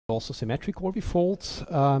also symmetric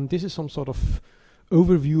orbifolds. This is some sort of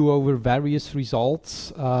overview over various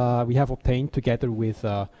results we have obtained together with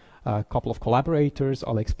a couple of collaborators,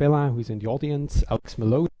 Alex Bellin, who's in the audience, Alex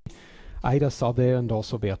Maloney, Ida Sade, and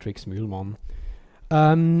also Beatrix Mühlmann.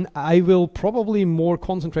 I will probably more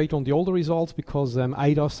concentrate on the older results because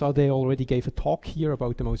Ida Sade already gave a talk here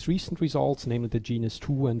about the most recent results, namely the genus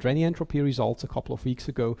 2 and Renyi entropy results a couple of weeks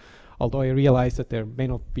ago, although I realize that there may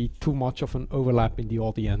not be too much of an overlap in the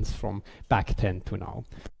audience from back then to now.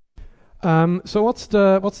 So what's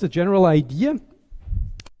the general idea?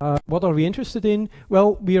 What are we interested in?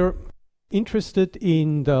 Well, we are interested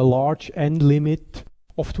in the large n limit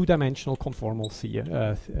of two-dimensional conformal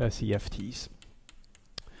CFTs.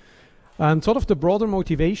 And sort of the broader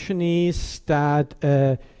motivation is that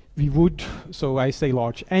we would, so I say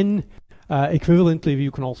large n, equivalently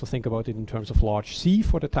you can also think about it in terms of large C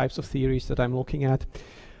for the types of theories that I'm looking at.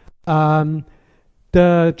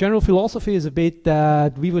 The general philosophy is a bit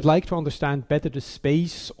that we would like to understand better the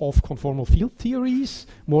space of conformal field theories,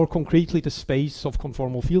 more concretely the space of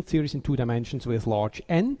conformal field theories in 2 dimensions with large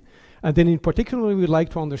n. And then in particular, we would like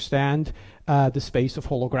to understand the space of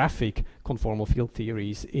holographic conformal field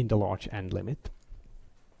theories in the large n limit.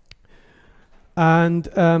 And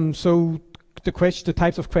so the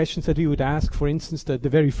types of questions that we would ask, for instance, the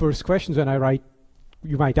very first questions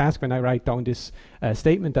you might ask when I write down this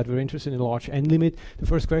statement that we're interested in a large n limit, the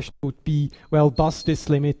first question would be, well, does this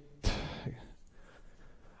limit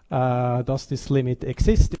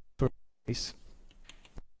exist in the first place?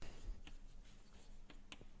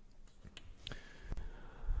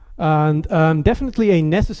 And definitely a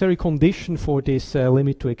necessary condition for this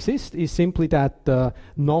limit to exist is simply that the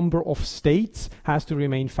number of states has to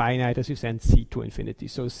remain finite as you send C to infinity.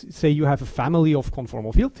 So say you have a family of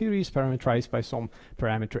conformal field theories parameterized by some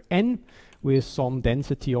parameter n with some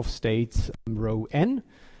density of states rho n.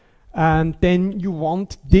 And then you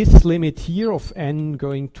want this limit here of n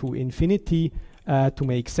going to infinity to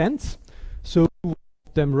make sense. So you want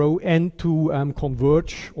them rho n to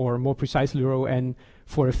converge, or more precisely rho n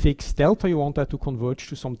for a fixed delta, you want that to converge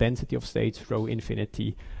to some density of states rho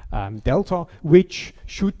infinity delta, which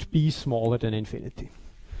should be smaller than infinity.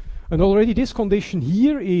 And already this condition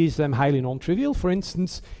here is highly non-trivial. For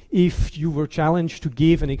instance, if you were challenged to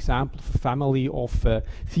give an example of a family of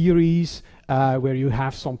theories where you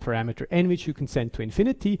have some parameter n which you can send to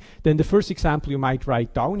infinity, then the first example you might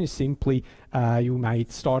write down is simply you might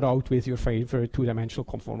start out with your favorite 2-dimensional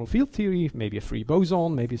conformal field theory, maybe a free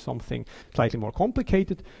boson, maybe something slightly more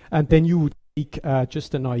complicated, and then you would take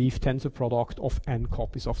just a naive tensor product of n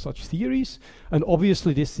copies of such theories. And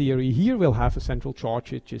obviously this theory here will have a central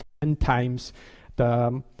charge which is n times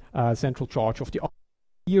the central charge of the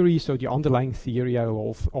theory, so the underlying theory I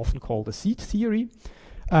will often call the seed theory.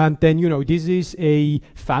 And then, you know, this is a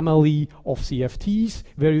family of CFTs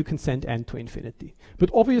where you can send n to infinity. But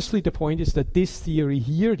obviously the point is that this theory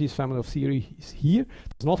here, this family of theories here,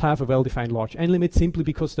 does not have a well-defined large n limit simply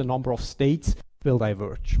because the number of states will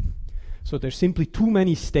diverge. So there's simply too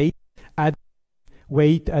many states at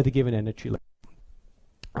weight at a given energy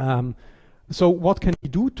level. So what can we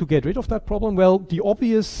do to get rid of that problem? Well, the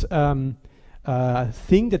obvious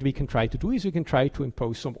thing that we can try to do is we can try to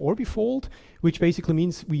impose some orbifold, which basically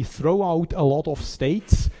means we throw out a lot of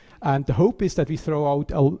states, and the hope is that we throw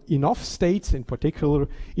out enough states, in particular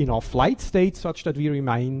enough light states, such that we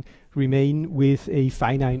remain with a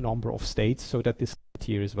finite number of states, so that this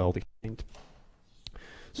here is well defined.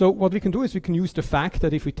 So what we can do is we can use the fact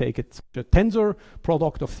that if we take a tensor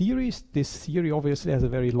product of theories, this theory obviously has a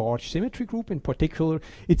very large symmetry group. In particular,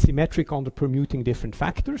 it's symmetric under permuting different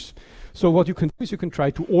factors. So what you can do is you can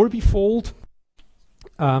try to orbifold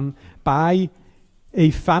by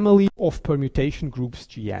a family of permutation groups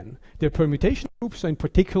Gn. They're permutation groups, so in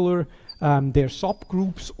particular, they're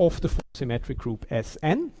subgroups of the full symmetric group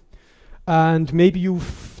Sn. And maybe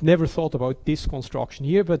you've never thought about this construction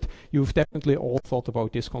here, but you've definitely all thought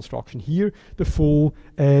about this construction here, the full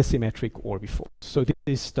symmetric orbifold. So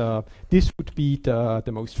this would be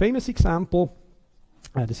the most famous example,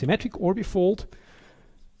 the symmetric orbifold.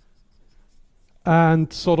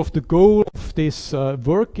 And sort of the goal of this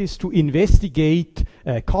work is to investigate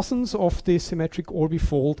cousins of this symmetric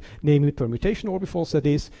orbifold, namely permutation orbifolds, that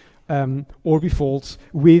is, orbifolds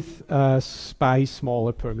with by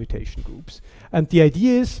smaller permutation groups. And the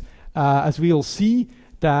idea is, as we'll see,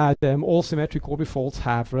 that all symmetric orbifolds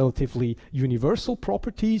have relatively universal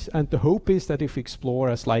properties, and the hope is that if we explore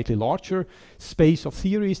a slightly larger space of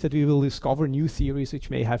theories, that we will discover new theories which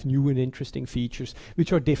may have new and interesting features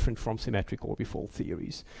which are different from symmetric orbifold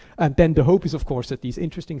theories. And then the hope is, of course, that these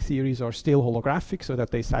interesting theories are still holographic, so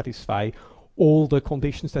that they satisfy all the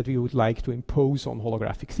conditions that we would like to impose on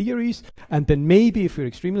holographic theories. And then maybe if we're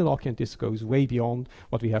extremely lucky and this goes way beyond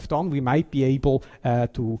what we have done, we might be able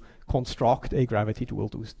to construct a gravity dual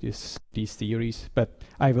do these theories. But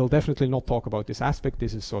I will definitely not talk about this aspect.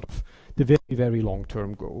 This is sort of the very, very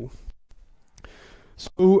long-term goal.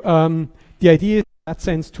 So the idea is, in that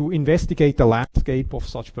sense, to investigate the landscape of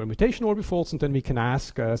such permutation orbifolds, and then we can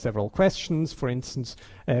ask several questions. For instance,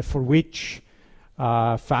 for which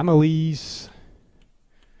families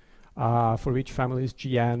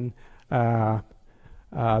Gn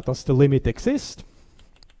does the limit exist?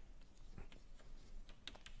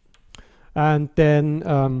 And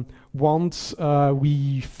then once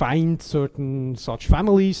we find certain such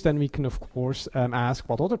families, then we can of course ask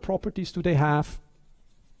what other properties do they have.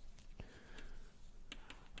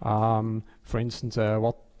 For instance,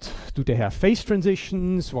 what do they have phase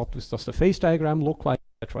transitions? What does the phase diagram look like,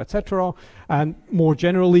 etc., etc. And more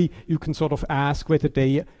generally, you can sort of ask whether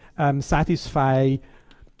they satisfy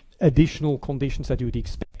additional conditions that you would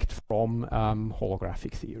expect from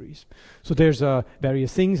holographic theories. So there's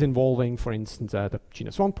various things involving, for instance, the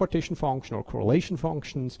genus 1 partition function or correlation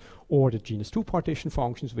functions, or the genus 2 partition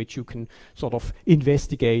functions, which you can sort of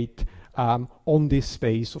investigate on this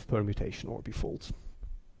space of permutation orbifolds.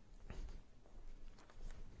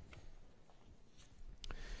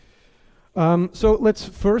 So let's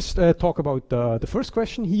first talk about the first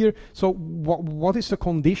question here. So what is the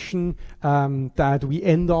condition that we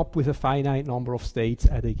end up with a finite number of states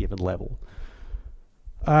at a given level?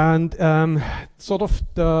 And sort of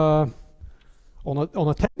on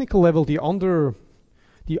a technical level, the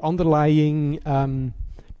underlying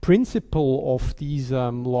principle of these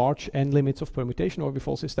large n limits of permutation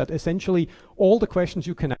orbifolds is that essentially all the questions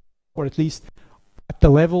you can ask, or at least at the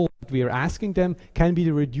level that we are asking them, can be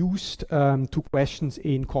reduced to questions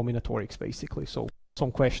in combinatorics, basically. So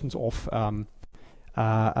some questions of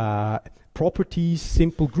properties,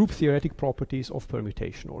 simple group theoretic properties of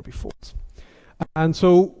permutation orbifolds. And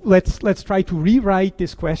so let's try to rewrite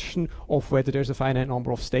this question of whether there's a finite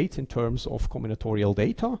number of states in terms of combinatorial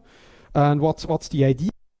data. And what's the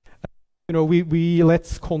idea? You know,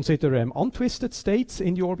 let's consider untwisted states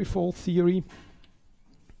in the orbifold theory.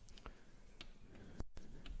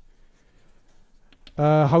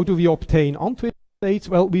 How do we obtain untwisted states?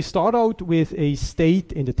 Well, we start out with a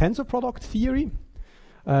state in the tensor product theory.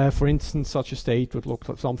 For instance, such a state would look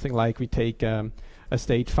like something like we take a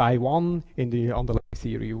state phi 1 in the underlying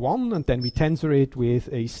theory 1, and then we tensor it with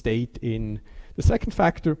a state in the second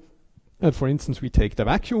factor. For instance, we take the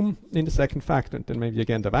vacuum in the second factor, and then maybe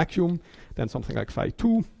again the vacuum, then something like phi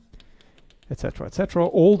 2, etc.,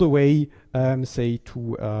 all the way, say,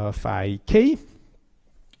 to phi k.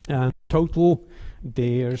 And total,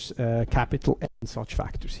 there's capital N such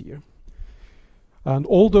factors here. And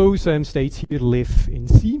all those states here live in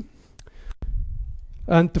C.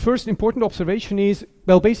 And the first important observation is,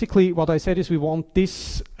 well, basically what I said is we want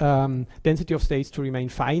this density of states to remain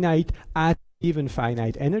finite at given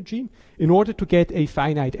finite energy. In order to get a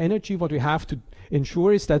finite energy, what we have to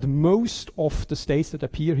ensure is that most of the states that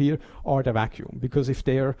appear here are the vacuum. Because if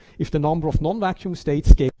the number of non-vacuum states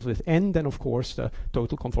scales with n, then of course the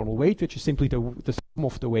total conformal weight, which is simply the sum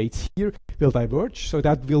of the weights here, will diverge. So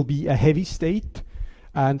that will be a heavy state.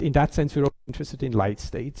 And in that sense, we're also interested in light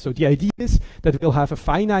states. So the idea is that we'll have a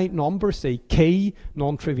finite number, say k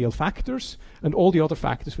non-trivial factors, and all the other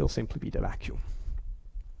factors will simply be the vacuum.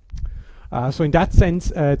 So in that sense,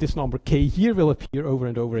 this number k here will appear over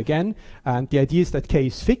and over again. And the idea is that k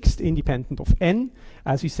is fixed, independent of n,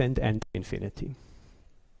 as we send n to infinity.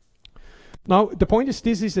 Now, the point is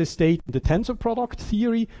this is a state in the tensor product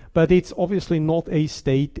theory, but it's obviously not a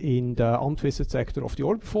state in the untwisted sector of the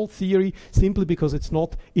orbifold theory, simply because it's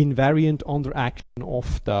not invariant under action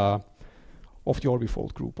of the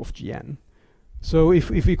orbifold group of Gn. So if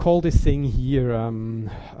we call this thing here,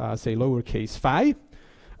 say lowercase phi,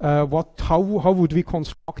 how would we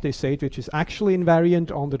construct a state which is actually invariant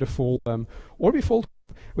under the full orbifold?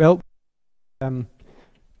 Well,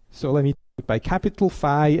 so let me do it by capital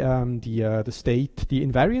phi, the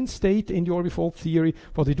invariant state in the orbifold theory.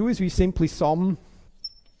 What we do is we simply sum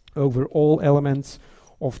over all elements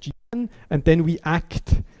of Gn, and then we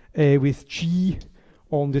act with G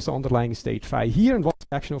on this underlying state phi here. And what's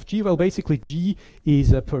the action of G? Well, basically G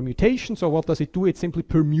is a permutation. So what does it do? It simply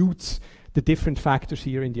permutes the different factors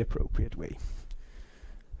here in the appropriate way.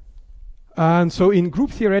 And so in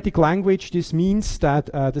group theoretic language, this means that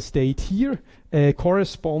the state here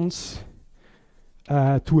corresponds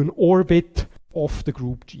to an orbit of the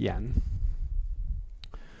group Gn.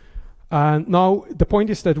 And now the point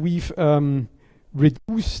is that we've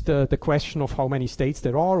reduce the question of how many states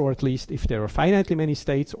there are, or at least if there are finitely many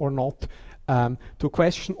states or not, to a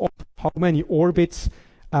question of how many orbits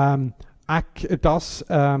does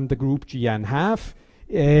the group Gn have.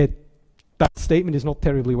 That statement is not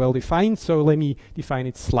terribly well defined, so let me define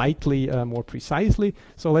it slightly more precisely.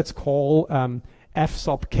 So let's call f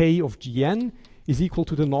sub k of Gn is equal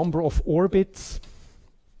to the number of orbits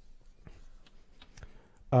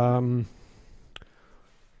and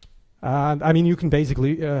I mean, you can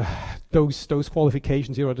basically, those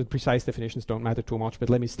qualifications here, or the precise definitions don't matter too much, but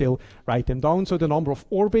let me still write them down. So the number of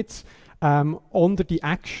orbits under the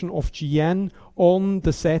action of Gn on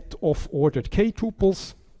the set of ordered k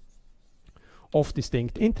tuples of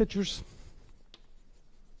distinct integers.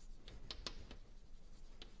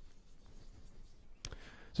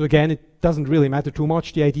 So again, it doesn't really matter too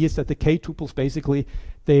much. The idea is that the k tuples basically,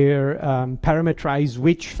 they're parameterize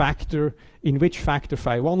which factor, in which factor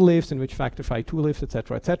phi 1 lives, in which factor phi 2 lives,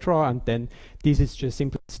 etc., etc. And then this is just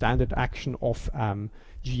simply standard action of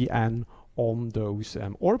Gn on those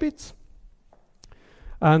orbits.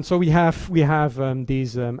 And so we have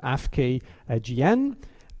these fk Gn.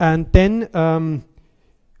 And then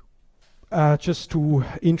just to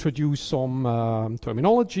introduce some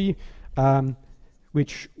terminology,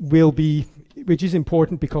 which is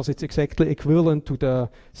important because it's exactly equivalent to the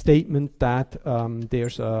statement that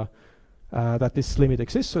that this limit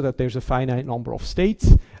exists, so that there's a finite number of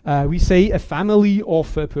states. We say a family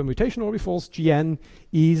of permutation orbifolds Gn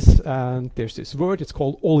is, there's this word, it's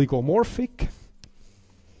called oligomorphic.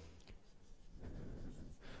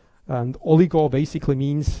 And oligo basically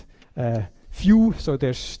means few, so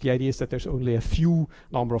the idea is that there's only a few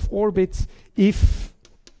number of orbits. If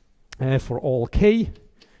for all k,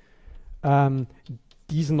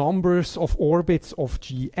 these numbers of orbits of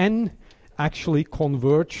Gn actually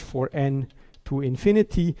converge for n to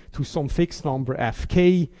infinity to some fixed number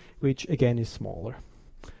fk, which again is smaller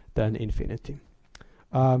than infinity.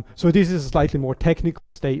 So this is a slightly more technical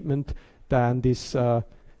statement than this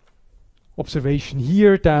observation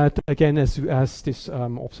here, that again as this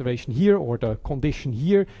observation here, or the condition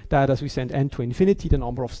here, that as we send n to infinity, the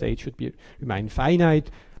number of states should remain finite.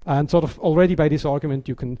 And sort of already by this argument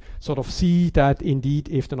you can sort of see that indeed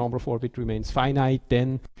if the number of orbit remains finite,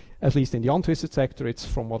 then at least in the untwisted sector, it's,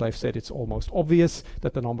 from what I've said, it's almost obvious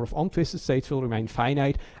that the number of untwisted states will remain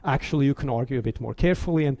finite. Actually, you can argue a bit more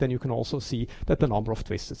carefully, and then you can also see that the number of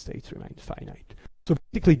twisted states remains finite. So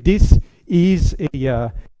basically this is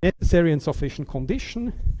a necessary and sufficient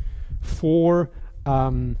condition for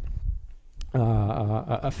a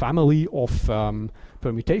family of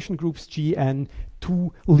permutation groups Gn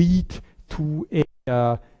to lead to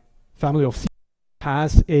a family of C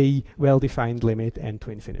has a well-defined limit n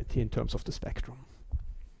to infinity in terms of the spectrum.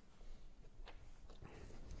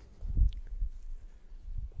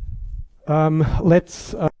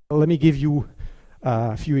 Let me give you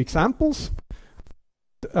a few examples.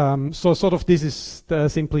 So sort of this is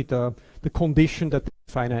simply the condition that the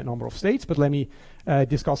finite number of states, but let me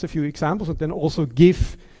discuss a few examples and then also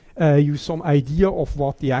give you some idea of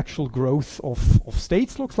what the actual growth of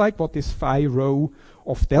states looks like, what this phi rho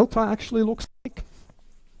of delta actually looks like.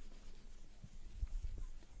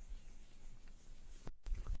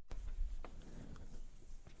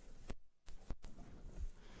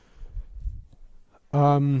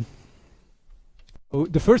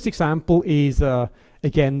 The first example is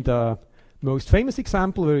again the most famous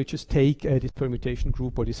example, where you just take this permutation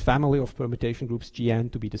group, or this family of permutation groups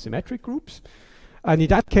Gn, to be the symmetric groups. And in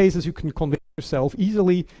that case, as you can convince yourself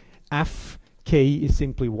easily, fk is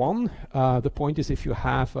simply 1. The point is, if you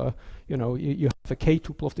have a, you have a k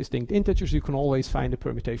tuple of distinct integers, you can always find a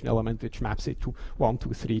permutation element which maps it to 1,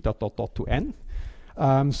 2, 3, dot, dot, dot to n.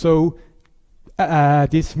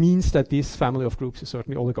 This means that this family of groups is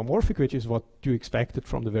certainly oligomorphic, which is what you expected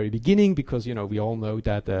from the very beginning, because we all know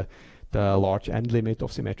that the large n limit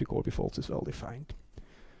of symmetric orbifolds is well defined.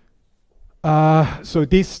 So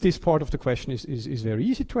this part of the question is very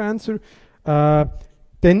easy to answer. But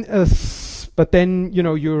then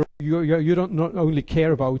you don't not only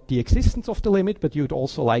care about the existence of the limit, but you'd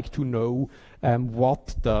also like to know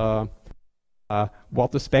what the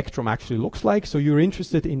spectrum actually looks like. So you're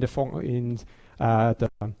interested in the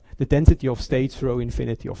density of states rho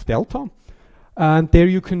infinity of delta, and there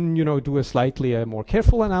you can do a slightly more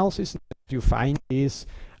careful analysis. What you find is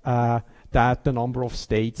that the number of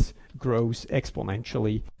states grows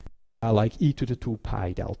exponentially, like e to the 2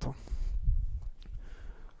 pi delta.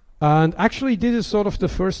 And actually, this is sort of the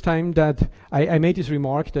first time that I made this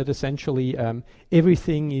remark that essentially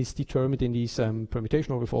everything is determined in these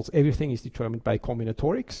permutation orbifolds. Everything is determined by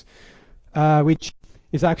combinatorics, which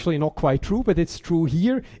is actually not quite true, but it's true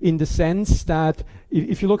here in the sense that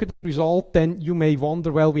if you look at the result, then you may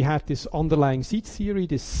wonder, well, we have this underlying seed theory,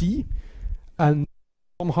 this C, and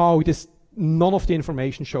somehow none of the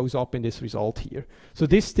information shows up in this result here. So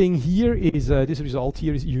this thing here is, this result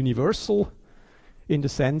here is universal in the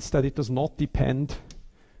sense that it does not depend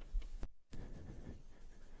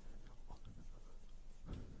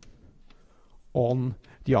on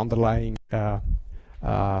the underlying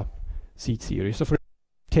seed theory. So for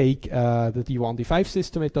take the D1, D5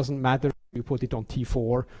 system, it doesn't matter if you put it on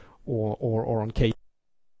T4 or on K,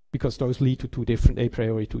 because those lead to a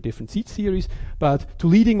priori two different seed theories. But to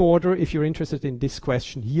leading order, if you're interested in this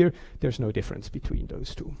question here, there's no difference between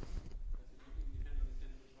those two.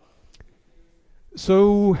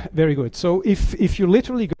 So, very good. So if you're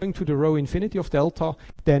literally going to the rho infinity of delta,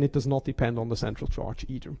 then it does not depend on the central charge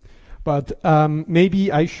either. But maybe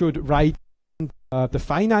I should write the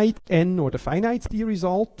finite n or the finite C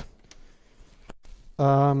result.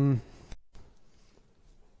 And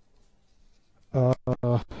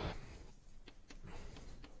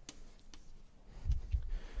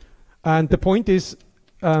the point is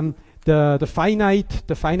the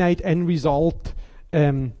finite n result.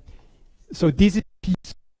 So this is a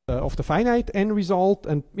piece of the finite n result,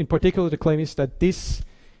 and in particular the claim is that this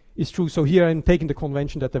is true. So here I'm taking the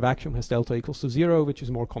convention that the vacuum has delta equals to 0, which is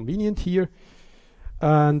more convenient here.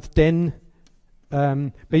 And then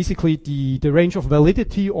basically the range of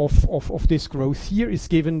validity of this growth here is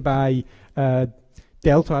given by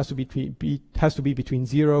delta has to be between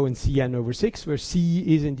 0 and Cn over 6, where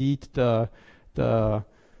C is indeed the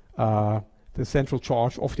central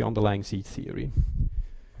charge of the underlying seed theory.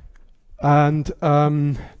 And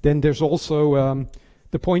then there's also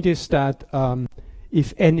the point is that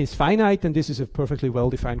if n is finite, then this is a perfectly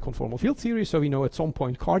well-defined conformal field theory. So we know at some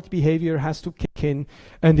point Cardy behavior has to kick in,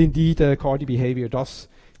 and indeed Cardy behavior does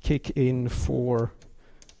kick in for.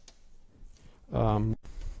 So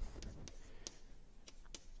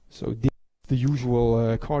the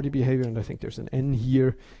usual Cardy behavior, and I think there's an n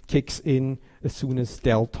here, kicks in as soon as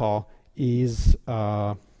delta is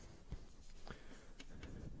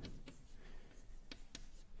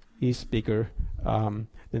bigger than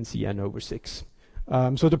Cn over 6.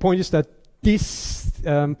 So the point is that this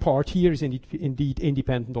part here is indeed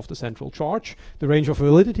independent of the central charge. The range of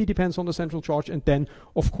validity depends on the central charge, and then,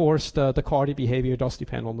 of course, the Cardy behavior does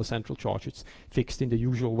depend on the central charge. It's fixed in the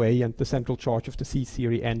usual way, and the central charge of the seed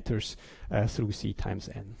theory enters through C times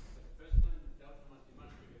n.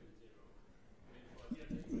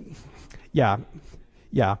 Yeah,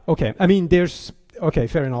 okay. I mean, there's... Okay,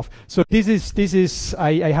 fair enough. So this is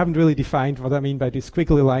I haven't really defined what I mean by this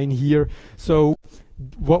squiggly line here. So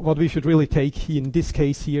what we should really take here, in this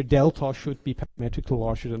case here, delta should be parametrically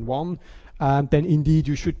larger than 1. And then indeed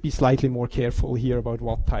you should be slightly more careful here about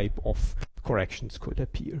what type of corrections could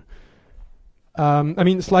appear. I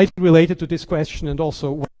mean, slightly related to this question, and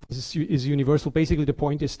also what is universal. Basically the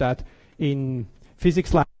point is that in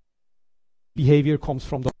physics lab, behavior comes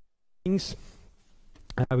from the things.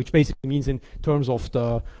 Which basically means in terms of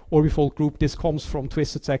the orbifold group, this comes from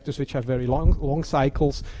twisted sectors which have very long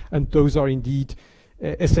cycles, and those are indeed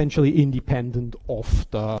essentially independent of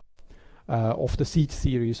the seed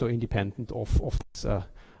theory, so independent of this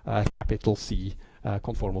capital C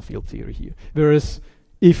conformal field theory here. Whereas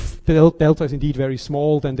if the delta is indeed very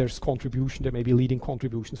small, then there's contribution, there may be leading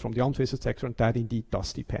contributions from the untwisted sector, and that indeed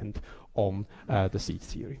does depend on the seed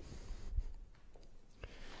theory.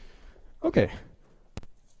 Okay.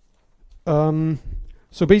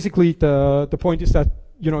 So basically the point is that,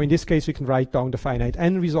 you know, in this case we can write down the finite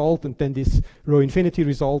n result, and then this rho infinity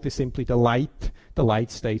result is simply the light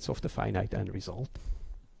states of the finite n result.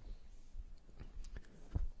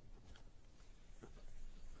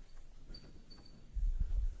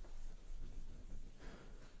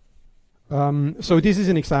 So this is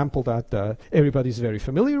an example that everybody's very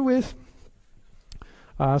familiar with.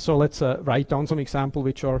 So let's write down some examples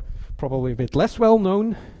which are probably a bit less well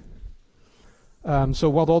known. So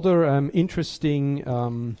what other interesting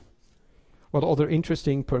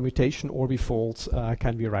permutation orbifolds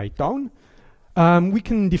can we write down? We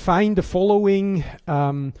can define the following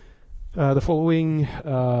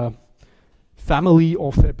family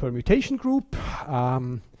of a permutation group,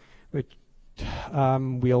 which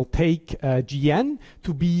we'll take Gn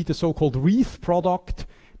to be the so-called wreath product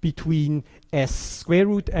between S square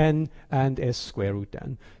root n and S square root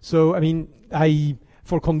n. So I mean,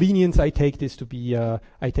 for convenience, I take this to be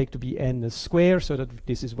n as square, so that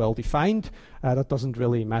this is well defined. That doesn't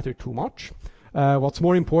really matter too much. What's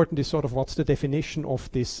more important is sort of what's the definition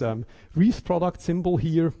of this wreath product symbol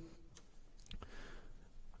here.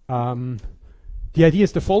 the idea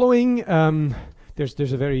is the following.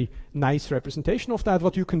 There's a very nice representation of that.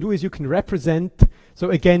 What you can do is you can represent.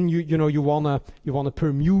 So again, you wanna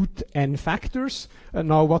permute n factors.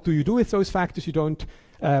 Now, what do you do with those factors? You don't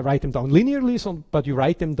write them down linearly, but you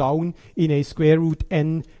write them down in a square root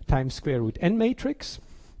n times square root n matrix.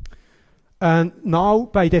 And now,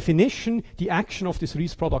 by definition, the action of this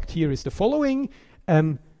Riesz product here is the following.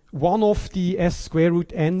 One of the s square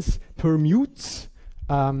root n's permutes,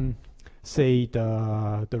 say,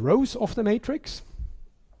 the rows of the matrix.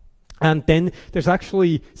 And then there's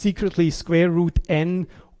actually secretly square root n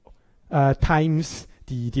times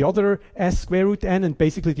the other s square root n. And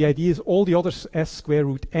basically the idea is all the other s square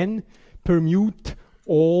root n permute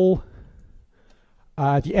all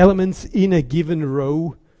the elements in a given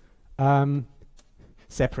row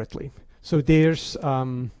separately. So there's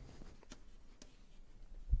an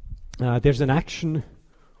action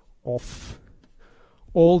of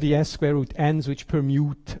all the s square root n's which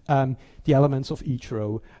permute the elements of each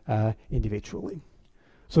row individually.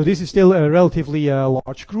 So this is still a relatively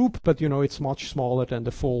large group, but it's much smaller than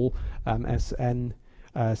the full Sn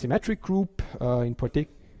symmetric group in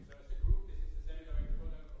particular.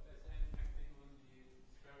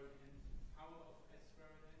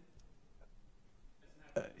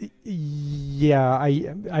 Yeah,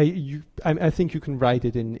 I think you can write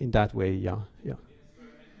it in that way. Yeah.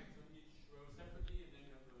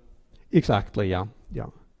 Exactly. Yeah.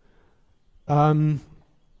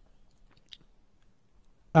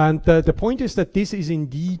 And the point is that this is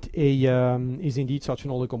indeed such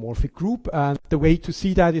an oligomorphic group, and the way to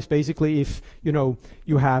see that is basically if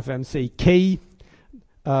you have say k.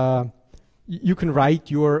 You can write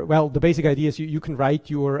the basic idea is you can write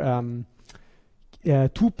your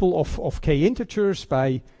tuple of k integers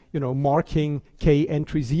by marking k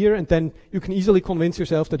entries here, and then you can easily convince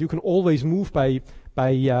yourself that you can always move by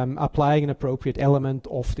applying an appropriate element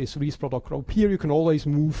of this Riesz product group here. You can always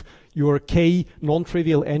move your k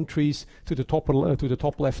non-trivial entries to the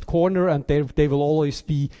top left corner, and they will always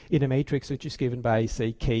be in a matrix which is given by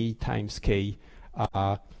say k times k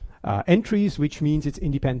entries, which means it's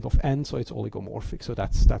independent of n, so it's oligomorphic. So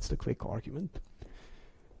that's the quick argument.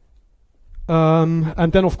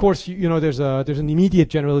 And then of course there's an immediate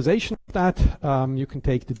generalization of that. You can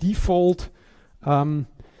take the default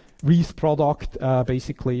Riesz product,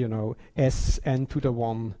 basically Sn to the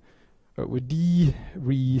 1 over d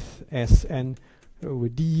Riesz Sn over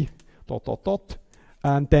d dot dot dot,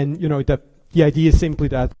 and then the idea is simply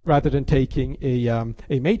that rather than taking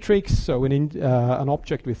a matrix, so an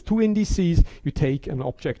object with 2 indices, you take an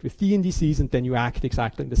object with d indices, and then you act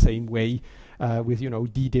exactly in the same way with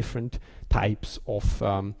d different types of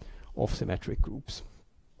symmetric groups.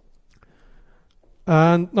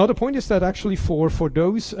 And now the point is that actually for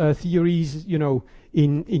those theories, for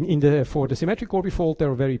the symmetric orbifold,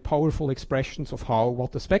 there are very powerful expressions of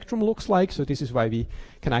what the spectrum looks like. So this is why we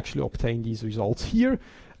can actually obtain these results here.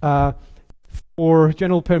 For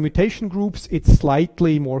general permutation groups, it's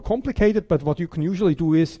slightly more complicated, but what you can usually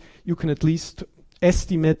do is you can at least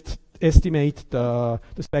estimate the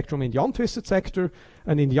spectrum in the untwisted sector,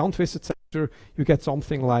 and in the untwisted sector you get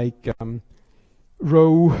something like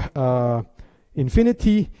rho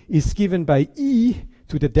infinity is given by e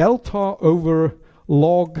to the delta over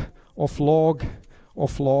log of log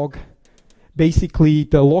of log, basically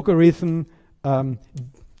the logarithm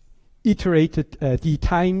iterated d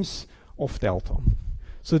times of delta.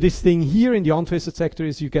 So this thing here in the untwisted sector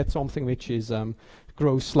is you get something which is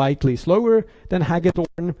grows slightly slower than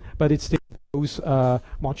Hagedorn, but it still goes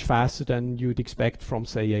much faster than you'd expect from,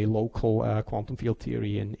 say, a local quantum field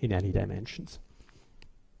theory in any dimensions.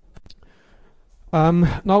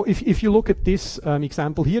 Now, if you look at this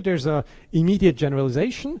example here, there's an immediate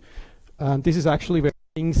generalization. This is actually where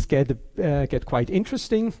things get quite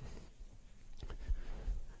interesting.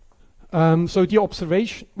 So the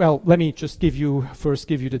observation, well, let me just first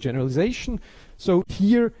give you the generalization. So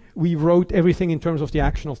here we wrote everything in terms of the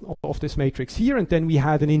action of this matrix here, and then we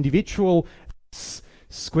had an individual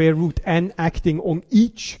square root n acting on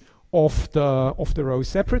each of the rows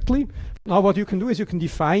separately. Now what you can do is you can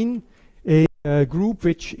define a group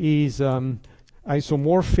which is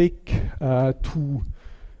isomorphic to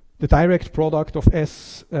the direct product of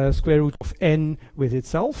s square root of n with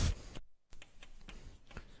itself,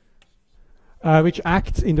 which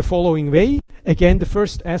acts in the following way. Again, the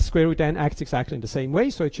first s square root n acts exactly in the same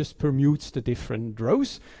way, so it just permutes the different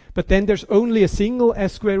rows. But then there's only a single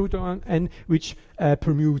s square root n which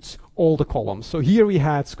permutes all the columns. So here we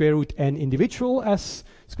had square root n individual s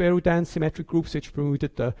square root n symmetric groups which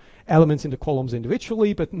permuted the elements in the columns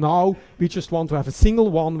individually, but now we just want to have a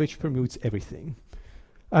single one which permutes everything.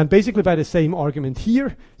 And basically by the same argument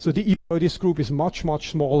here, so even though this group is much,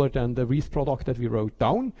 much smaller than the Reith product that we wrote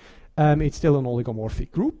down, it's still an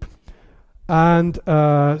oligomorphic group. And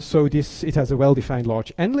so it has a well-defined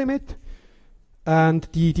large n limit. And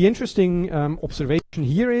the interesting observation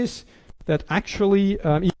here is that actually,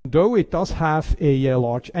 even though it does have a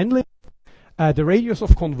large n limit, the radius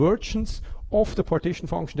of convergence of the partition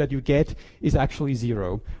function that you get is actually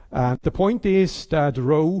 0. The point is that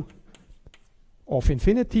rho of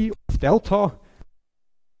infinity of delta,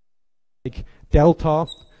 like delta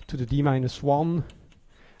to the d minus 1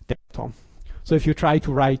 delta. So if you try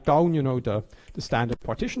to write down, you know, the standard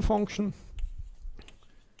partition function,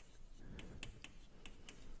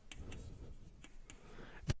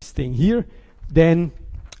 this thing here, then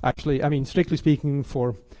actually, I mean, strictly speaking,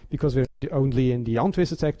 because we're only in the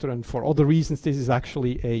untwisted sector, and for other reasons, this is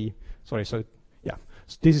actually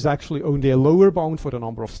this is actually only a lower bound for the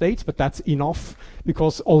number of states, but that's enough,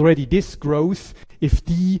 because already this growth, if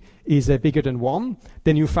d is bigger than 1,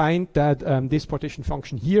 then you find that this partition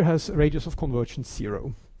function here has a radius of convergence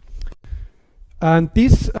 0. And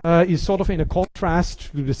this is sort of in a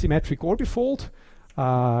contrast to the symmetric orbifold.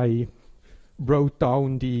 I wrote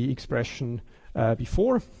down the expression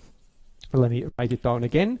before. Let me write it down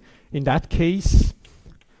again. In that case,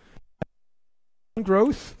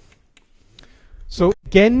 growth. So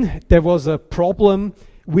again, there was a problem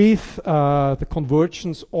with the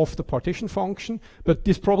convergence of the partition function, but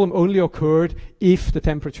this problem only occurred if the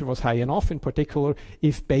temperature was high enough, in particular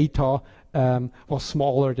if beta was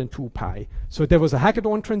smaller than 2 pi. So there was a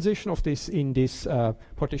Hagedorn transition of this in this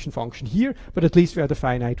partition function here, but at least we had a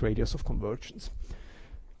finite radius of convergence.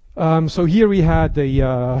 So here we had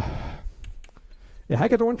the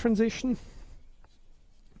Hagedorn transition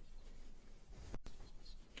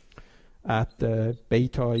at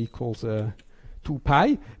beta equals 2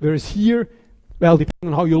 pi, whereas here, well,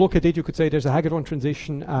 depending on how you look at it, you could say there's a Hagedorn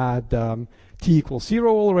transition at t equals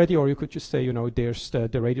 0 already, or you could just say, you know, there's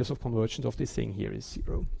the radius of convergence of this thing here is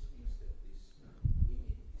 0.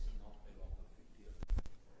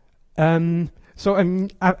 So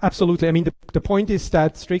absolutely. I mean, the point is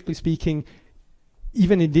that, strictly speaking,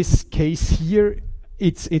 even in this case here,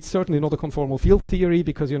 it's certainly not a conformal field theory,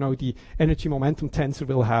 because, you know, the energy momentum tensor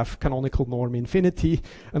will have canonical norm infinity,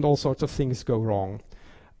 and all sorts of things go wrong.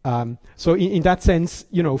 So in that sense,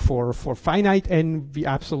 you know, for finite n, we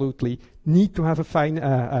absolutely need to have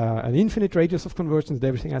an infinite radius of convergence, and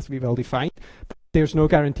everything has to be well defined. But there's no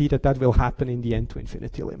guarantee that that will happen in the n to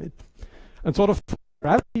infinity limit. And sort of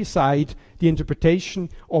gravity side, the interpretation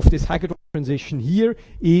of this Hagedorn transition here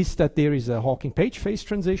is that there is a Hawking-Page phase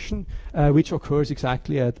transition, which occurs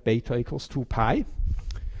exactly at beta equals 2 pi.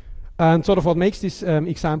 And sort of what makes this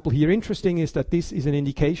example here interesting is that this is an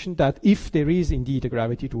indication that if there is indeed a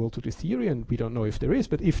gravity dual to the theory, and we don't know if there is,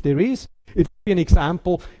 but if there is, it would be an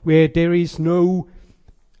example where there is no,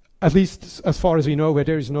 at least as far as we know, where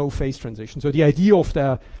there is no phase transition. So the idea of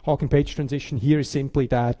the Hawking-Page transition here is simply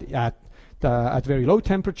that at very low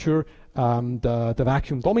temperature, the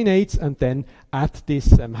vacuum dominates, and then at this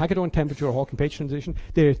Hagedorn temperature or Hawking-Page transition,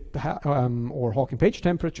 or Hawking-Page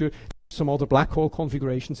temperature, some other black hole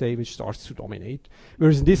configuration, say, which starts to dominate.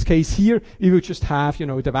 Whereas in this case here, you would just have, you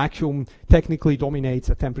know, the vacuum technically dominates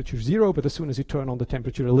at temperature 0, but as soon as you turn on the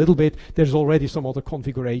temperature a little bit, there's already some other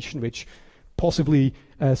configuration which possibly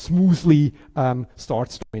smoothly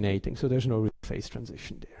starts dominating. So there's no real phase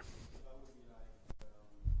transition there.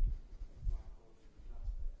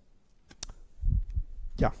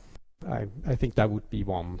 I think that would be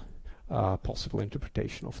one possible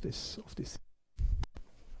interpretation of this.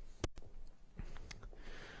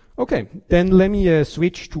 Okay, then let me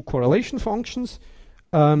switch to correlation functions.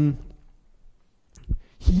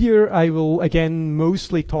 Here I will again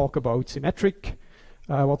mostly talk about symmetric.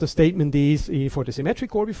 What the statement is for the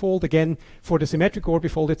symmetric orbifold. Again, for the symmetric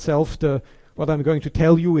orbifold itself, what I'm going to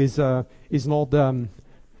tell you is not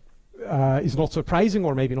surprising,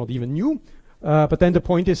 or maybe not even new. But then the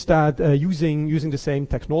point is that using the same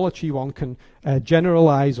technology, one can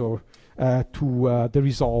generalize or to the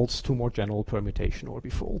results to more general permutation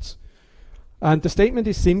orbifolds. And the statement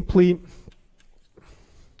is simply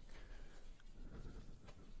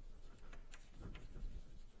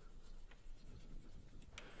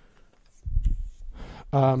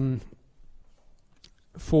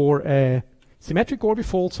for a symmetric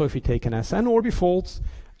orbifold, so if we take an SN orbifolds,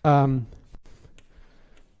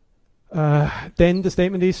 then the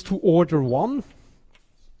statement is to order 1.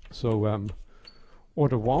 So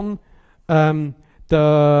order 1,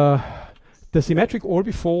 the symmetric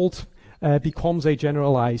orbifold becomes a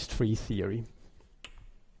generalized free theory.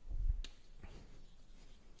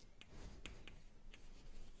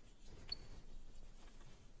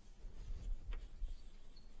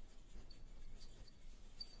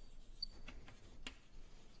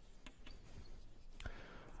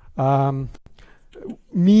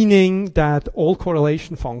 meaning that all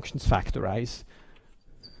correlation functions factorize.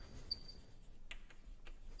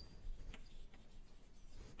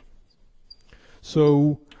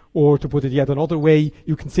 So, or to put it yet another way,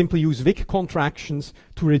 you can simply use Wick contractions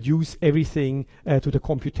to reduce everything to the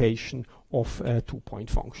computation of 2-point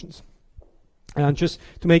functions. And just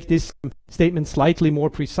to make this statement slightly more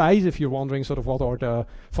precise, if you're wondering sort of what are the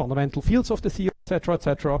fundamental fields of the theory,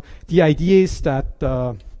 etc., the idea is that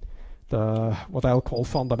what I'll call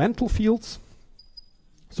fundamental fields.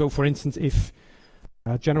 So, for instance, if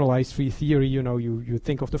generalized free theory, you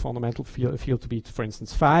think of the fundamental field to be, for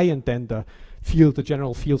instance, phi, and then the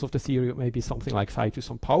general fields of the theory may be something like phi to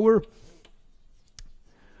some power.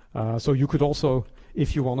 So you could also,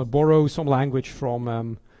 if you want to borrow some language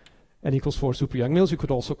from n equals 4 super Young-Mills, you could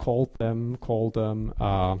also call them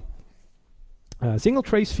single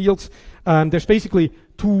trace fields. There's basically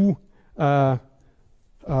two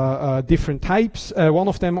different types. One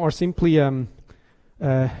of them are simply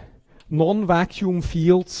non-vacuum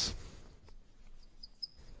fields.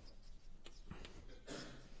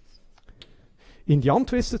 In the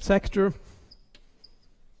untwisted sector.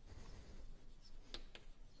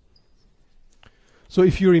 So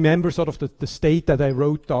if you remember sort of the state that I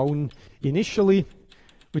wrote down initially,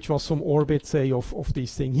 which was some orbit, say, of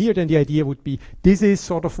this thing here, then the idea would be this is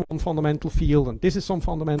sort of one fundamental field, and this is some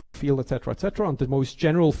fundamental field, etc., and the most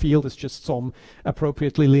general field is just some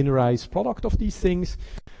appropriately linearized product of these things.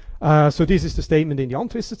 So this is the statement in the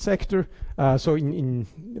untwisted sector. So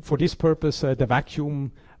for this purpose, the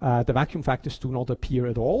vacuum factors do not appear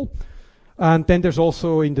at all. And then there's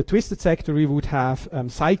also in the twisted sector, we would have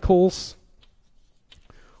cycles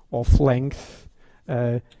of length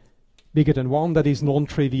bigger than 1, that is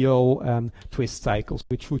non-trivial twist cycles,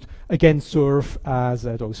 which would again serve as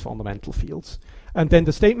those fundamental fields. And then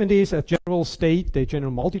the statement is a general state, the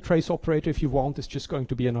general multitrace operator, if you want, is just going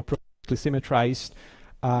to be an appropriately symmetrized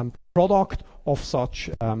product of such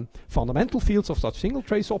fundamental fields, of such single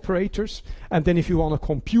trace operators. And then if you want to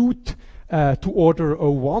compute to order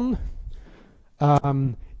O1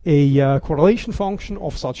 a correlation function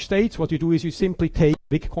of such states, what you do is you simply take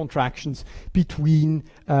Wick contractions between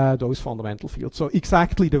those fundamental fields. So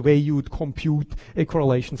exactly the way you would compute a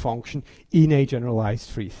correlation function in a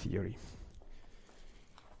generalized free theory.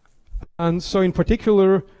 And so in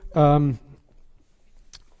particular, you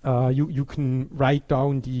can write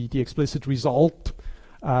down the explicit result.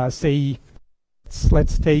 Say,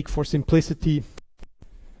 let's take for simplicity,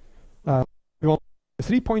 we want a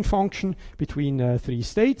 3-point function between 3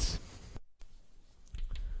 states.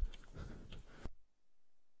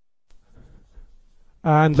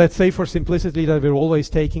 And let's say for simplicity that we're always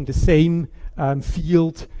taking the same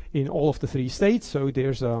field in all of the 3 states. So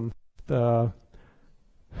there's the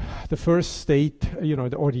first state,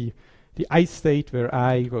 or the ith state where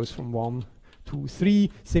I goes from 1 to 3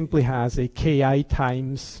 simply has a ki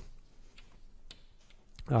times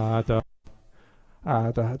the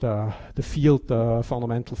field, the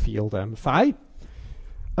fundamental field phi.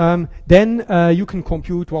 Then you can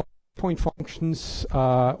compute what point functions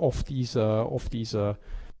of these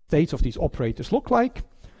states, of these operators look like.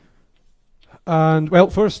 And well,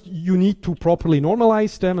 first you need to properly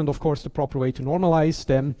normalize them, and of course the proper way to normalize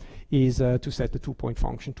them is to set the 2-point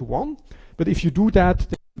function to 1. But if you do that,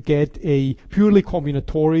 then you get a purely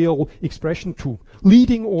combinatorial expression to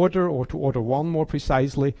leading order, or to order 1 more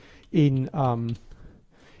precisely. In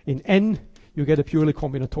n, you get a purely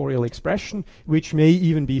combinatorial expression, which may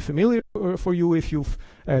even be familiar for you if you've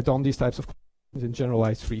done these types of questions in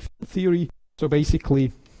generalized free field theory. So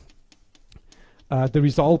basically, the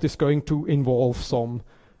result is going to involve some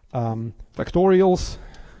factorials.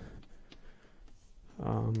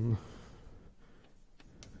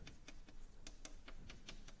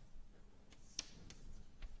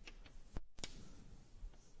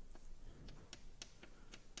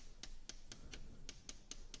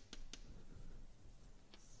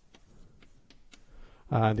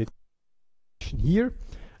 And it's here.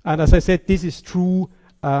 And as I said, this is true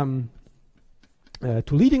to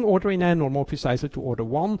leading order in n, or more precisely to order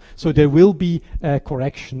 1. So there will be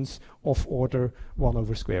corrections of order 1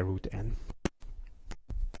 over square root n.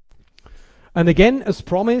 And again, as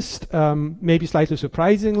promised, maybe slightly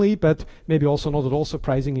surprisingly, but maybe also not at all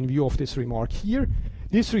surprising in view of this remark here,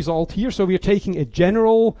 this result here, so we are taking a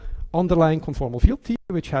general underlying conformal field theory,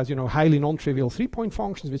 which has, highly non-trivial 3-point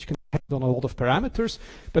functions, which can depend on a lot of parameters.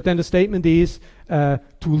 But then the statement is to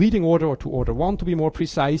leading order, or to order 1 to be more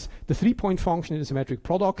precise, the 3-point function in the symmetric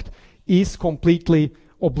product is completely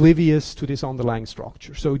oblivious to this underlying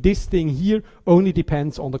structure. So this thing here only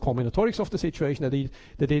depends on the combinatorics of the situation.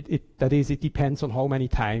 That is, it depends on how many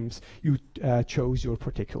times you chose your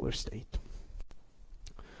particular state.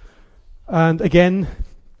 And again,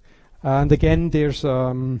 there's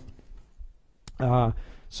sort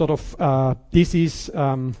of this is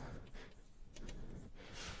the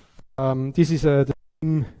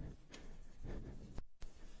same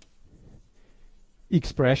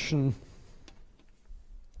expression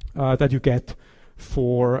that you get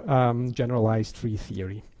for generalized free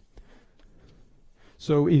theory.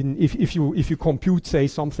 So if you compute, say,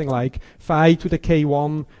 something like phi to the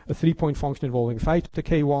k1, a 3-point function involving phi to the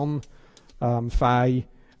k1, phi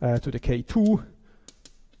to the k2,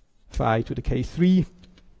 phi to the k3,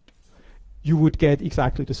 you would get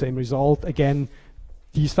exactly the same result. Again,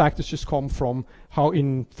 these factors just come from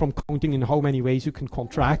counting in how many ways you can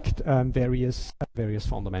contract various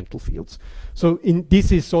fundamental fields. So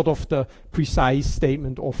this is sort of the precise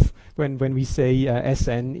statement of when we say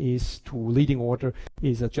Sn is to leading order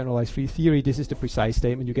is a generalized free theory. This is the precise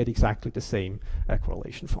statement. You get exactly the same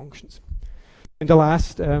correlation functions. In the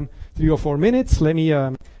last 3 or 4 minutes, let me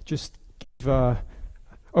just give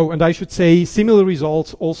oh, and I should say similar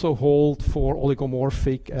results also hold for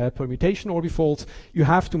oligomorphic permutation orbifolds. You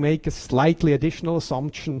have to make a slightly additional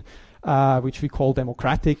assumption, which we call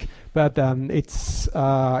democratic, but it's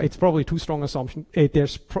probably too strong assumption.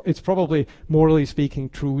 It's probably, morally speaking,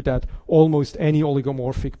 true that almost any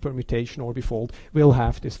oligomorphic permutation orbifold will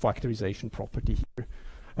have this factorization property here,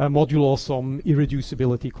 modulo some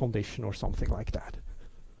irreducibility condition or something like that.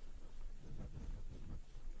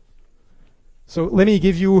 So let me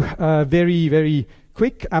give you a very, very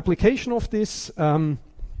quick application of this coming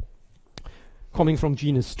from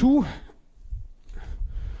genus 2.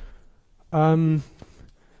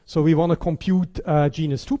 So we want to compute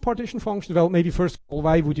genus 2 partition functions. Well, maybe first of all,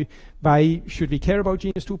 why should we care about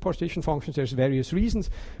genus 2 partition functions? There's various reasons,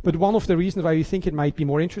 but one of the reasons why we think it might be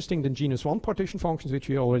more interesting than genus 1 partition functions, which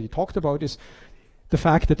we already talked about, is the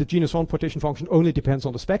fact that the genus 1 partition function only depends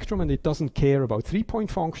on the spectrum and it doesn't care about 3-point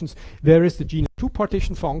functions, whereas the genus 2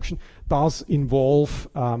 partition function does involve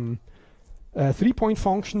 3-point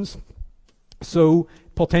functions. So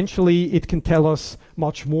potentially it can tell us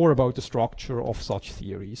much more about the structure of such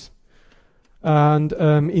theories. And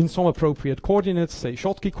in some appropriate coordinates, say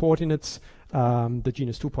Schottky coordinates, the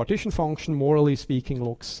genus 2 partition function, morally speaking,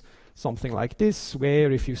 looks something like this,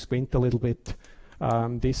 where if you squint a little bit,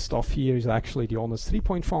 this stuff here is actually the honest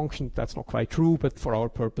 3-point function. That's not quite true, but for our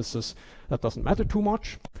purposes, that doesn't matter too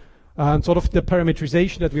much. And sort of the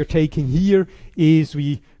parameterization that we're taking here is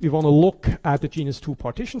we want to look at the genus 2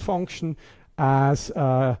 partition function as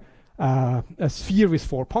a sphere with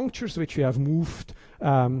 4 punctures, which we have moved,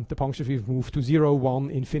 the punctures we've moved to 0,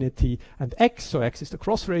 1, infinity, and x. So x is the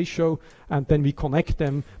cross ratio, and then we connect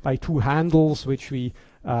them by 2 handles, which we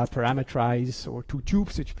parameterize, or 2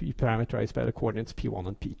 tubes, which we parameterize by the coordinates p1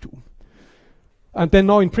 and p2. And then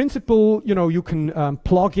now in principle, you can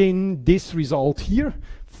plug in this result here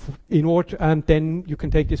in order, and then you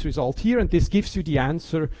can take this result here, and this gives you the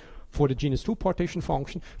answer for the genus 2 partition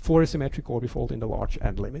function for a symmetric orbifold in the large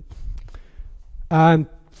n limit. And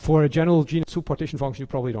for a general genus 2 partition function, you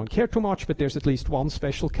probably don't care too much, but there's at least one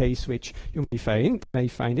special case which you may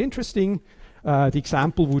find interesting. The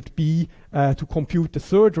example would be to compute the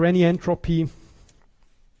third Renyi entropy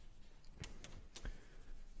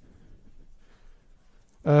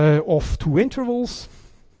of 2 intervals,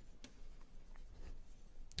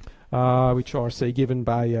 which are, say, given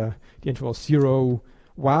by the interval 0,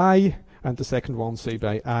 y, and the second one, say,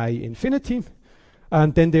 by I infinity.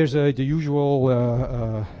 And then there's the usual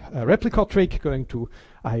replica trick going to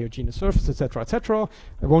a higher genus surface, etc., etc.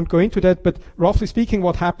 I won't go into that, but roughly speaking,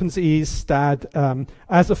 what happens is that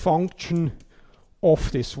as a function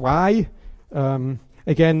of this y,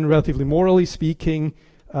 again, relatively morally speaking,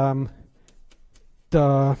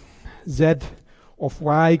 the z of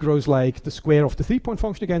y grows like the square of the 3-point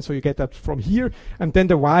function again, so you get that from here, and then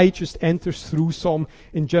the y just enters through some,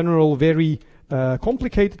 in general, very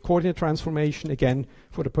complicated coordinate transformation. Again,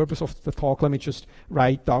 for the purpose of the talk, let me just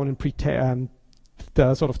write down and pretend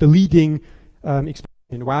the sort of the leading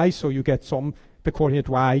expression in y, so you get the coordinate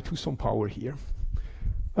y to some power here.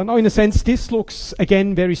 And now, in a sense, this looks,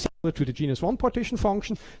 again, very similar to the genus 1 partition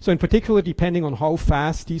function. So in particular, depending on how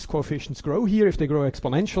fast these coefficients grow here, if they grow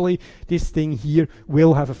exponentially, this thing here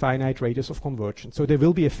will have a finite radius of convergence. So there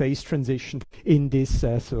will be a phase transition in this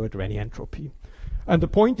third Renyi entropy. And the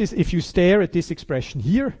point is, if you stare at this expression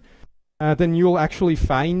here, then you'll actually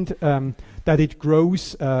find that it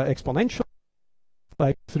grows exponentially,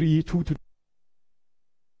 like 2 to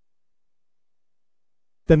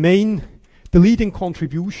the leading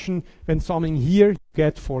contribution when summing here, you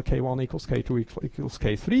get for K1 equals K2 equals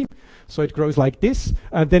K3. So it grows like this.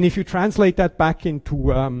 And then if you translate that back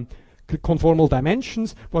into conformal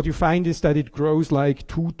dimensions, what you find is that it grows like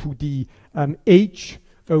 2 to the h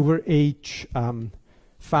over h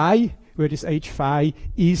phi, where this h phi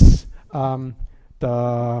is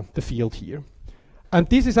the field here. And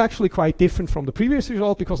this is actually quite different from the previous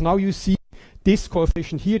result, because now you see this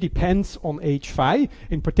coefficient here depends on h phi.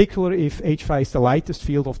 In particular, if h phi is the lightest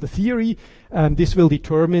field of the theory, this will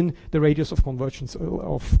determine the radius of convergence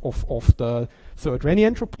of the third Renyi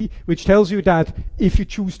entropy, which tells you that if you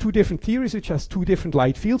choose two different theories which has two different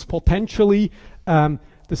light fields, potentially the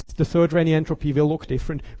third Renyi entropy will look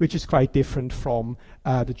different, which is quite different from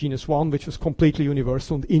the genus 1, which was completely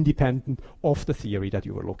universal and independent of the theory that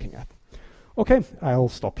you were looking at. Okay, I'll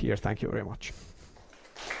stop here. Thank you very much.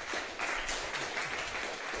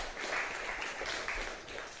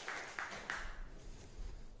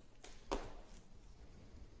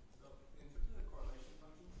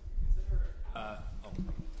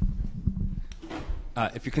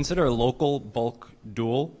 If you consider a local bulk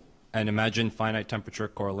dual and imagine finite temperature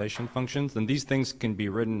correlation functions, then these things can be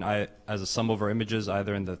written as a sum over images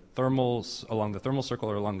either in the thermals, along the thermal circle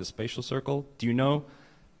or along the spatial circle. Do you know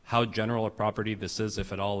how general a property this is,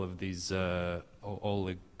 if at all, of these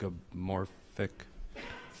oligomorphic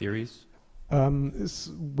theories?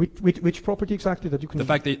 Which property exactly that you can... The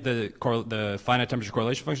fact that the finite temperature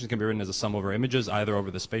correlation functions can be written as a sum over images either over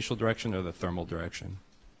the spatial direction or the thermal direction.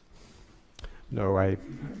 No, I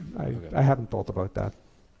haven't thought about that.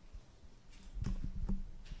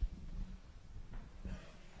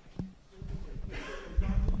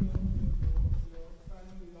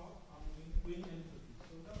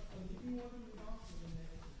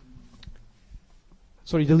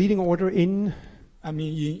 Sorry, the leading order in? I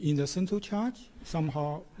mean, in the central charge,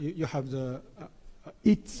 somehow you have the...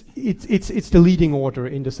 It's the leading order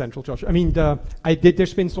in the central charge. I mean,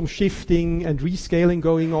 there's been some shifting and rescaling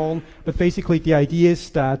going on, but basically the idea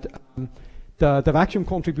is that the vacuum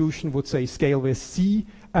contribution would say scale with C,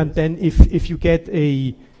 and then if you get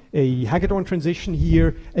a Hagedorn transition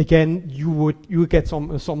here, again you would get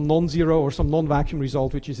some non-zero or some non-vacuum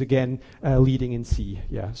result, which is again leading in C.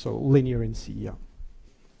 Yeah, so linear in C. Yeah.